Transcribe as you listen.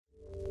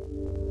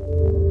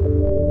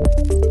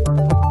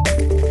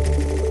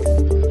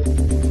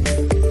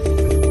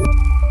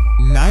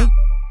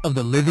of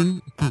the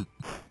Living Geeks.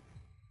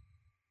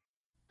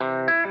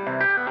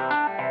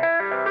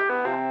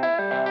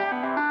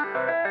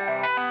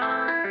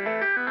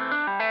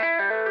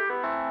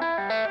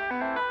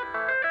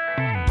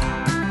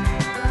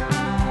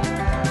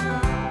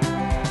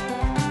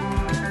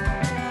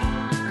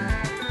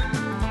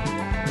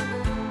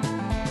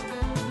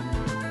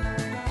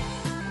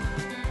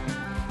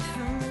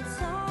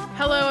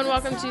 Hello and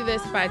welcome to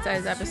this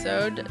bite-sized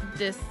episode.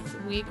 This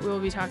week we will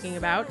be talking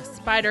about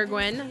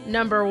Spider-Gwen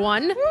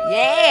 #1.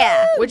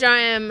 Yeah! Which I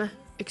am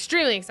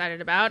extremely excited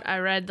about. I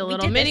read the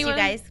little mini one. You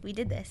guys, we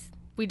did this.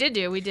 We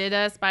did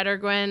a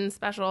Spider-Gwen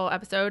special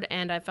episode,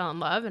 and I fell in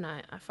love, and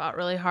I fought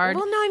really hard.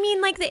 Well, no, I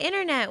mean, like the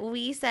internet.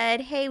 We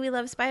said, hey, we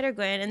love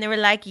Spider-Gwen. And they were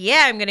like,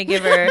 yeah, I'm going to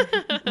give her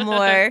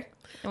more.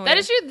 That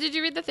is true. Did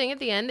you read the thing at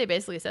the end? They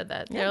basically said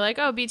that. Yeah. They're like,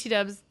 oh, BT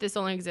dubs, this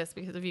only exists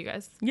because of you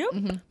guys. Yep.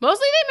 Mm-hmm.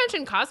 Mostly they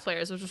mentioned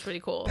cosplayers, which was pretty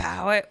cool.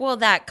 Well,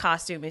 that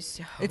costume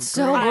is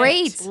so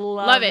great.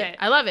 Love it.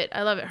 I love it.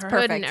 Her hood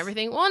perfect. and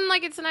everything. Well, and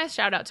like it's a nice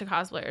shout out to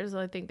cosplayers.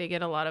 I think they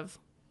get a lot of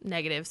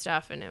negative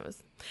stuff, and it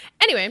was...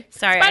 Anyway,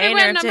 sorry,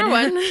 Spider-Gwen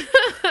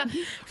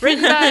 #1.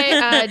 Written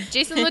by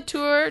Jason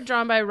Latour,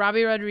 drawn by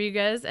Robbie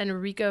Rodriguez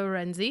and Rico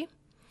Renzi.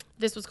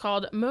 This was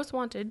called Most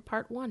Wanted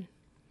Part 1.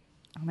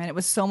 Oh man, it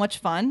was so much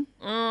fun.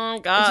 Oh,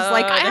 God. Just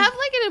like I have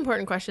like an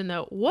important question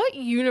though. What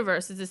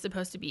universe is this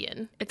supposed to be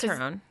in? It's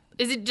her own.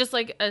 Is it just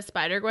like a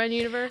Spider-Gwen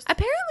universe?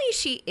 Apparently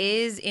she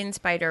is in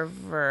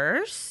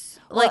Spider-Verse.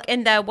 Like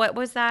in the, what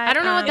was that? I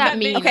don't know what that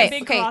means.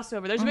 Big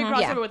crossover. There's a big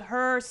crossover with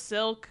her,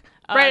 Silk,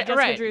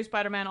 Jessica Drew,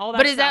 Spider-Man, all that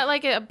But stuff. is that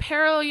like a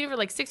parallel universe,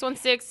 like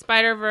 616,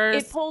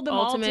 Spider-Verse? It pulled them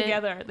Ultimate? all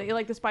together.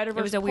 Like the Spider-Verse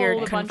It was a weird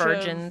pulled a bunch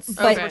convergence. of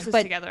But, universes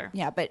but together.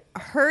 yeah, but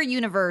her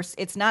universe,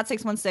 it's not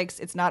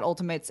 616, it's not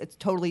Ultimates, it's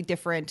totally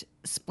different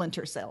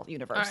Splinter Cell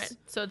universe. All right,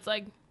 so it's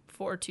like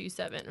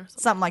 427 or something.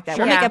 Something like that.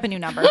 Sure. We'll make Yeah. up a new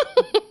number.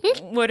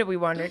 What do we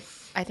wonder?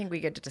 I think we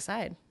get to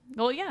decide.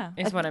 Well, yeah.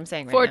 Is what I'm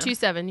saying right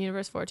 427,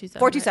 universe 427.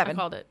 427. I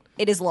called it.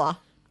 It is law.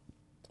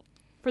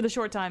 For the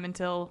short time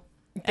until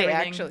They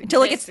everything. actually...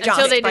 Until it gets Until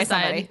jonked they by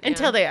decide. somebody. Yeah.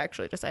 Until they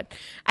actually decide.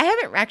 I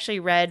haven't actually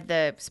read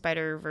the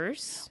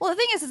Spider-Verse. Well, the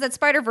thing is that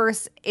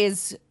Spider-Verse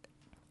is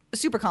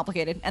super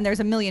complicated, and there's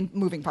a million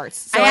moving parts.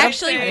 So I don't-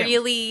 actually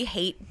really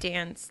hate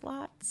Dan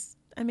Slott's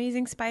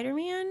Amazing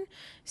Spider-Man,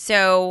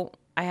 so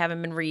I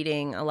haven't been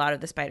reading a lot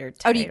of the Spider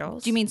Oh,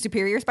 titles. do you mean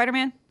Superior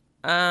Spider-Man?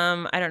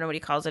 I don't know what he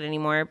calls it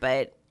anymore,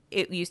 but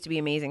it used to be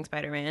Amazing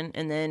Spider-Man,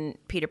 and then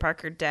Peter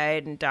Parker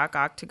died, and Doc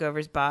Ock took over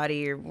his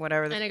body, or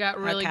whatever. And it got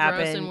heck really gross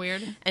happened. and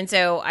weird. And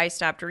so I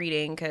stopped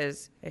reading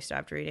because I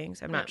stopped reading.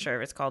 So I'm not sure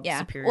if it's called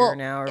Superior Well,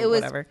 now or it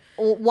was, whatever.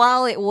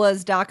 While it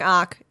was Doc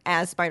Ock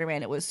as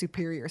Spider-Man, it was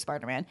Superior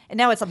Spider-Man, and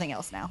now it's something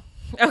else now.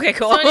 Okay,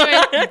 cool. So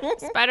anyway,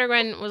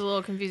 Spider-Gwen was a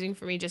little confusing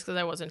for me just because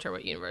I wasn't sure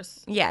what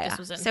universe yeah. this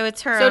was in. So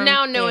it's her. So own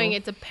now knowing thing.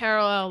 it's a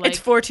parallel, like It's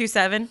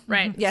 427.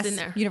 right, Yes, it's in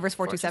there. Universe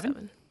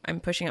 427. I'm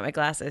pushing up my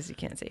glasses. You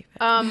can't see.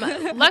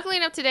 Luckily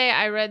enough today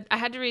I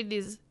had to read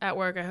these at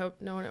work. I hope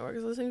no one at work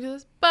is listening to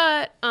this.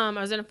 But I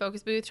was in a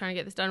focus booth trying to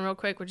get this done real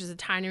quick, which is a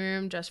tiny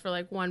room just for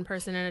like one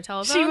person and a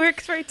telephone. She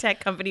works for a tech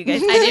company, you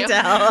guys. I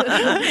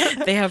do.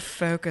 Tell. They have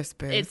focus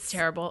booths. It's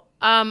terrible.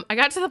 I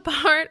got to the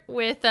part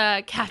with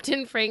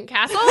Captain Frank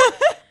Castle,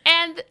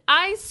 and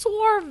I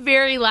swore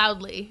very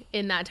loudly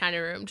in that tiny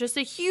room. Just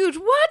a huge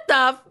what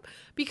the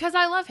because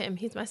I love him.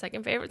 He's my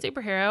second favorite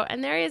superhero,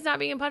 and there he is not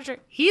being a Punisher.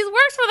 He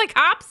works for the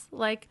cops.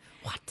 Like,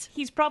 what?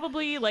 He's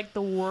probably like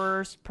the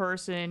worst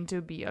person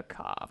to be a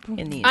cop.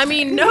 in the I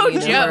mean, no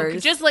universe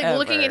joke. Just like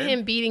looking at ever.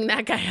 him beating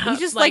that guy up. He's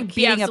just, like,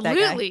 he beating up that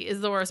guy. absolutely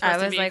is the worst person I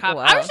to was be like, a cop.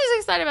 wow. I was just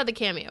excited about the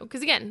cameo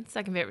because again,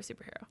 second favorite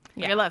superhero.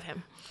 Like, I love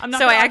him. I'm not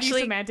So going to I argue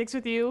actually- semantics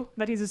with you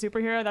that he's a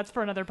superhero. That's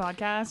for another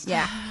podcast.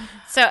 Yeah.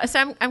 So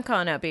I'm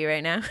calling out B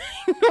right now.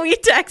 We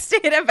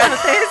texted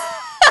about this.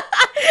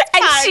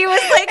 And she was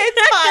like,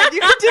 It's fine.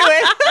 You can do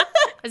it.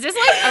 Is this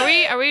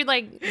like are we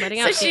like letting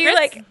out so she secrets?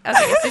 like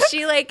okay so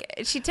she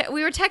like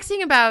we were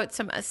texting about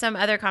some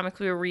other comics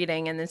we were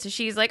reading, and then so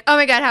she's like, oh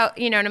my god, how,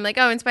 you know, and I'm like,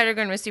 oh, and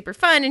Spider-Gwen was super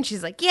fun, and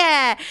she's like,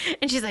 yeah,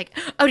 and she's like,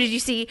 oh, did you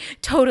see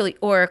totally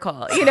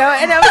Oracle, you know,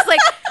 and I was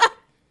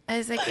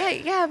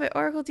like yeah but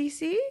Oracle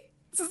DC.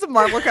 This is a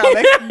Marvel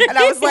comic. And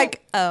I was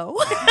like, oh.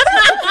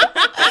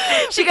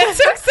 She got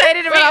so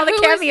excited about all the who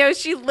was- cameos,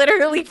 she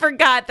literally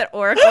forgot that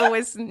Oracle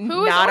was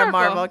not a Oracle?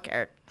 Marvel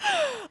character.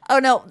 Oh,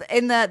 no.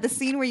 In the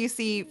scene where you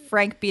see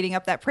Frank beating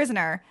up that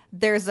prisoner,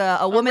 there's a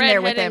woman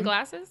there with redhead and him.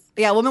 glasses?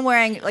 Yeah, a woman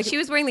wearing, like, She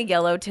was wearing the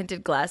yellow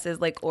tinted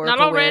glasses like Oracle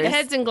Not all wears.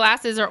 redheads and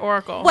glasses are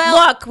Oracle.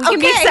 well, Look, we can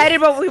be okay. excited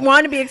about what we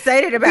want to be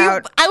excited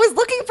about. I was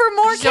looking for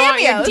more I don't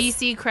want your cameos.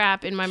 DC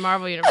crap in my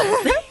Marvel universe.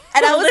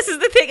 And I Well, was this is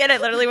the thing, and I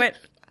literally went,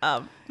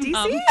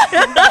 DC?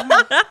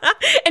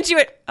 And she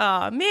went,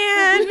 oh,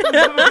 man.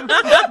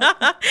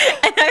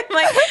 And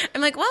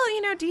I'm like, well,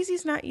 you know,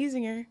 DC's not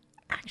using her.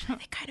 Actually,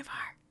 they kind of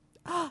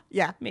are.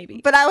 yeah,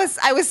 Maybe. But I was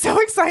so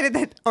excited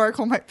that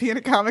Oracle might be in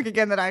a comic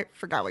again that I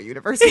forgot what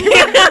universe. He was.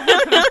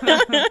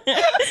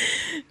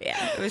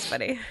 Yeah, it was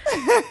funny.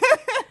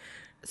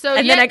 So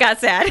And then I got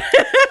sad.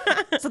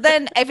 So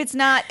then, if it's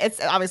not, it's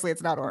obviously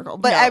it's not Oracle,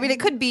 but I mean, it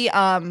could be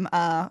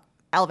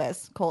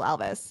Alves, Cole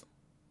Alves.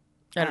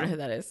 I don't know who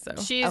that is. So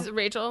she's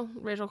Rachel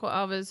Cole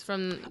Alves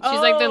from. She's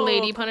like the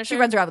Lady Punisher. She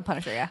runs around the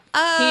Punisher, yeah.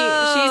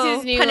 She's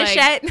his new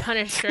Punishette. like,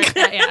 Punisher.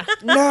 Yeah,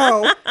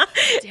 No,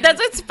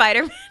 that's what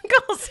Spider-Man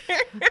calls her.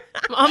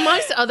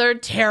 amongst other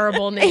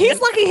terrible names.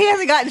 he's lucky he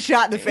hasn't gotten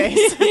shot in the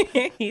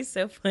face. He's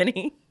so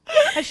funny.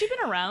 Has she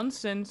been around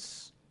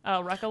since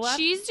Rekka left?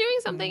 She's doing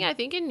something, I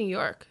think, in New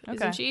York. Okay.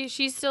 Isn't she?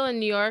 She's still in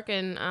New York,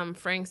 and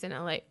Frank's in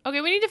LA.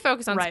 Okay, we need to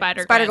focus on Right.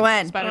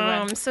 Spider-Gwen.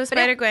 Spider-Gwen. So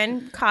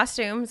Spider-Gwen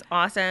costumes,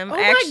 awesome. Oh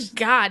I my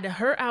god,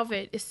 her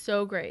outfit is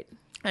so great.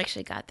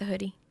 actually got the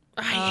hoodie.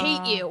 I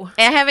hate you.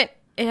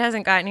 It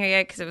hasn't gotten here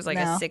yet because it was like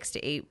No. a 6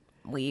 to 8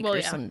 week Well, or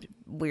yeah. some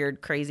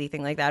weird crazy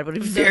thing like that. But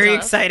it'll be very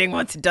exciting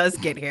once it does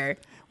get here.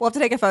 We'll have to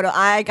take a photo.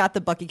 I got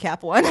the Bucky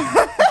cap one.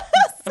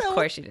 Of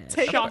course you did.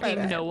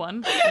 Shocking no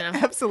one. Yeah,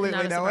 Absolutely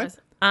not a no one.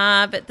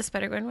 surprise. But the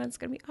Spider-Gwen one's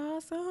gonna be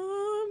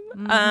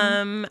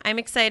awesome. I'm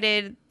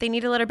excited. They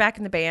need to let her back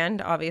in the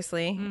band.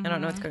 Obviously, I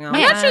don't know what's going on.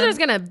 I'm with not sure that. there's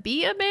gonna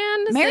be a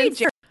band. Mary since-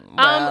 Jo- Can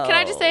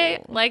I just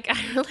say, like, I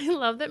really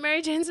love that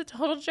Mary Jane's a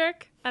total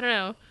jerk. I don't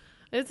know.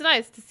 It's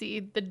nice to see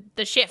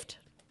the shift.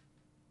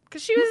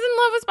 Because she was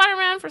in love with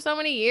Spider-Man for so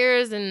many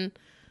years, and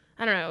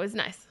I don't know, it was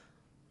nice.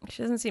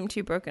 She doesn't seem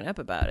too broken up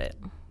about it.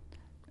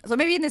 So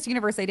maybe in this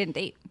universe they didn't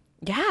date.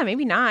 Yeah,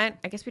 maybe not.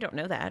 I guess we don't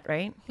know that,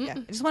 right? Yeah,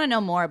 I just want to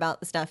know more about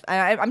the stuff.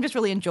 I'm just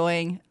really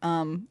enjoying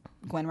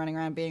Gwen running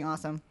around being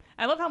awesome.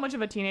 I love how much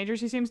of a teenager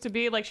she seems to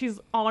be. Like, she's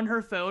on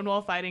her phone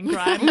while fighting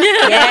crime.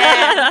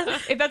 Yeah.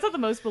 If that's not the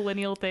most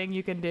millennial thing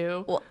you can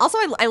do. Well, also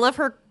I love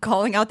her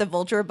calling out the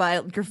Vulture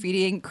by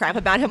graffitiing crap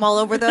about him all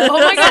over the. Oh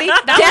my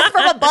God, that Death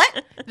from a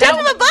butt. Death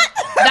from a butt.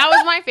 That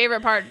was my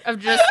favorite part of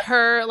just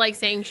her, like,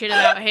 saying shit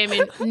about him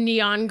in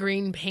neon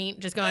green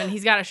paint, just going,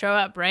 he's got to show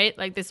up, right?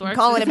 Like, this works.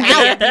 Calling This him is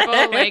how you out. get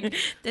people, like,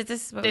 This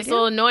is what we this do.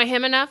 will annoy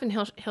him enough, and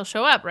he'll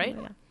show up, right?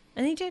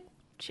 And he did.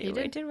 He did.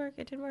 It did work.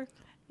 It did work.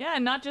 Yeah,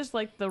 and not just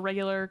like the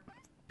regular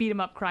beat 'em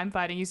up crime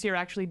fighting. You see her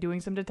actually doing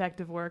some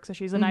detective work, so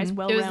she's a nice, It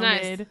was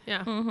well-rounded nice.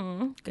 Yeah.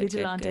 Good,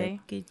 vigilante.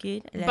 Good.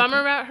 I like Bummer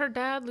it. about her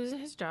dad losing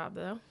his job,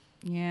 though.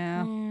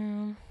 Yeah.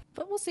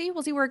 But we'll see.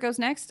 We'll see where it goes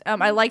next.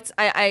 I liked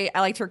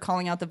her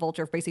calling out the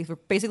Vulture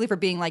basically for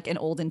being like an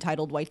old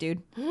entitled white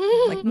dude.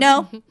 Like,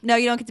 no,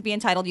 you don't get to be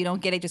entitled. You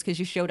don't get it just because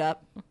you showed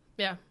up.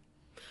 Yeah.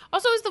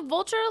 Also, is the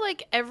Vulture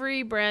like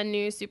every brand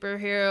new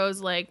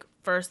superhero's like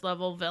first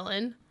level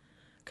villain?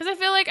 Because I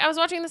feel like I was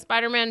watching the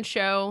Spider-Man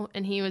show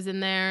and he was in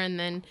there, and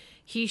then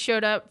he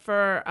showed up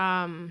for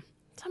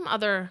some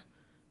other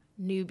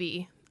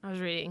newbie I was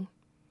reading.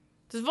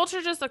 Does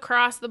Vulture just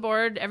across the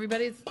board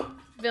everybody's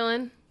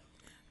villain?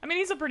 I mean,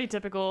 he's a pretty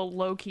typical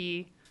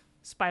low-key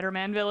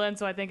Spider-Man villain,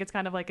 so I think it's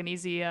kind of like an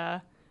easy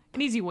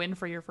win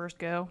for your first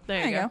go.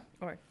 There you go.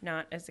 Or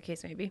not, as the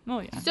case may be. Oh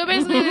yeah, So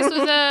basically, this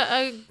was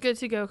a good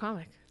to go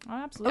comic. oh,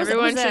 absolutely.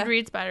 Everyone was should a-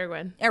 read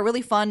Spider-Gwen. A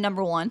really fun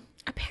 #1.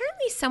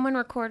 Apparently, someone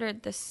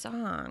recorded the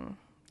song.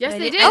 Yes, I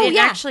they didn't- did. I didn't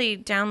yeah. actually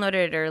download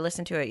it or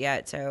listen to it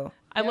yet. So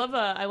I love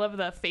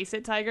the Face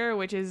It Tiger,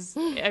 which is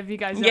if you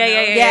guys don't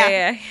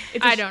yeah. know,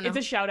 it's I don't know. It's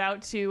a shout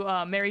out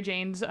to Mary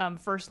Jane's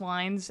first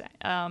lines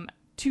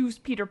to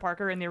Peter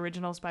Parker in the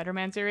original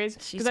Spider-Man series,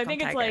 She's because I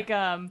think called it's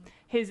Tiger. like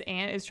his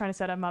aunt is trying to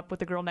set him up with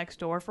the girl next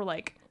door for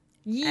like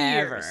years.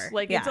 Ever.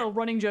 Like it's Yeah. a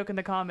running joke in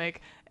the comic,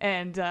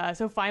 and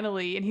so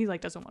finally, and he like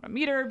doesn't want to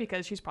meet her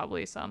because she's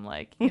probably some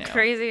like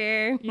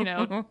crazy.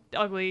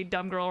 ugly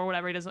dumb girl or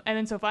whatever he doesn't. And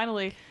then so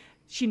finally,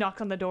 she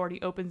knocks on the door and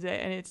he opens it,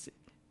 and it's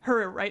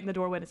her right in the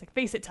doorway. And it's like,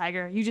 "Face it,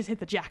 Tiger, you just hit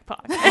the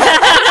jackpot."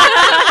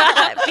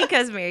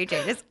 Because Mary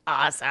Jane is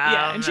awesome.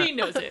 Yeah, and she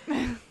knows it. All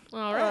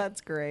Oh, right.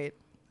 that's great.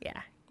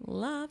 Yeah,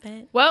 love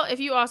it. Well, if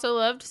you also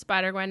loved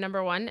Spider-Gwen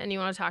 #1 and you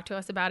want to talk to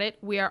us about it,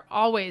 we are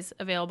always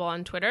available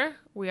on Twitter.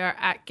 We are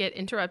at Get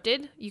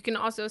Interrupted. You can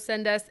also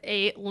send us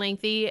a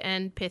lengthy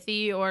and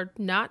pithy or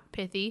not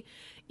pithy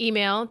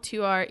email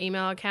to our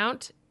email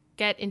account,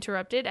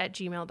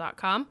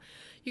 getinterrupted@gmail.com.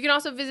 You can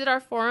also visit our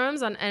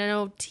forums on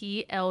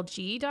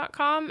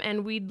notlg.com,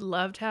 and we'd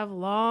love to have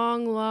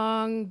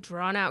long,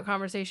 drawn-out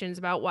conversations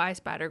about why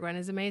Spider-Gwen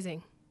is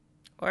amazing.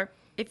 Or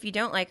if you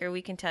don't like her,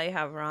 we can tell you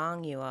how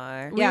wrong you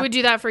are. We would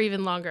do that for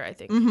even longer, I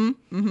think.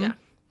 Yeah.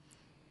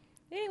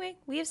 Anyway,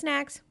 we have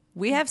snacks.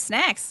 We have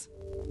snacks.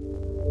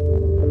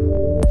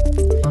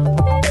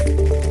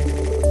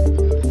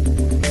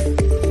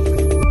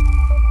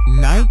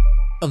 Night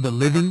of the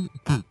Living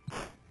Geek.